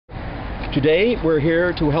Today we're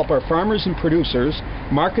here to help our farmers and producers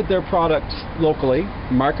market their products locally,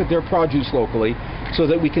 market their produce locally, so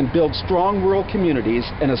that we can build strong rural communities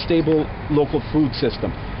and a stable local food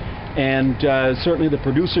system. And certainly the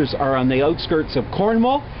producers are on the outskirts of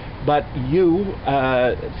Cornwall, but you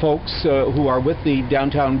folks who are with the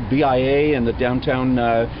Downtown BIA and the Downtown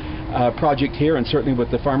project here, and certainly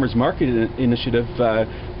with the Farmers Market Initiative,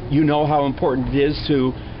 you know how important it is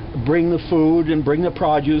to bring the food and bring the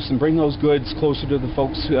produce and bring those goods closer to the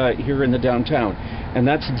folks here in the downtown. And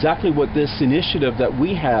that's exactly what this initiative that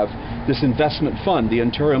we have, this investment fund, the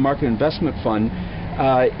Ontario Market Investment Fund,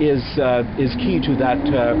 is key to that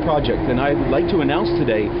project. And I'd like to announce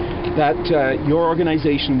today that your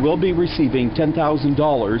organization will be receiving $10,000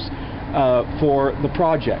 for the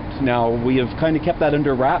project. Now, we have kind of kept that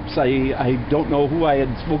under wraps. I don't know who I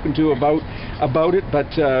had spoken to about it,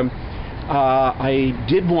 but I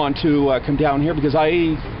did want to come down here because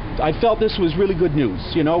I felt this was really good news.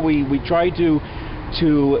 You know, we tried to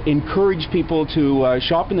encourage people to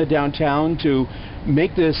shop in the downtown, to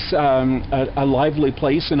make this a lively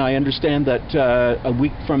place, and I understand that a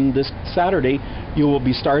week from this Saturday you will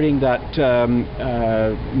be starting that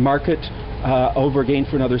market over again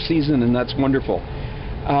for another season, and that's wonderful.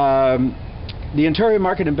 The Ontario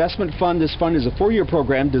Market Investment Fund, this fund is a 4-year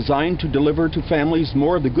program designed to deliver to families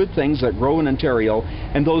more of the good things that grow in Ontario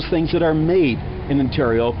and those things that are made in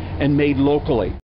Ontario and made locally.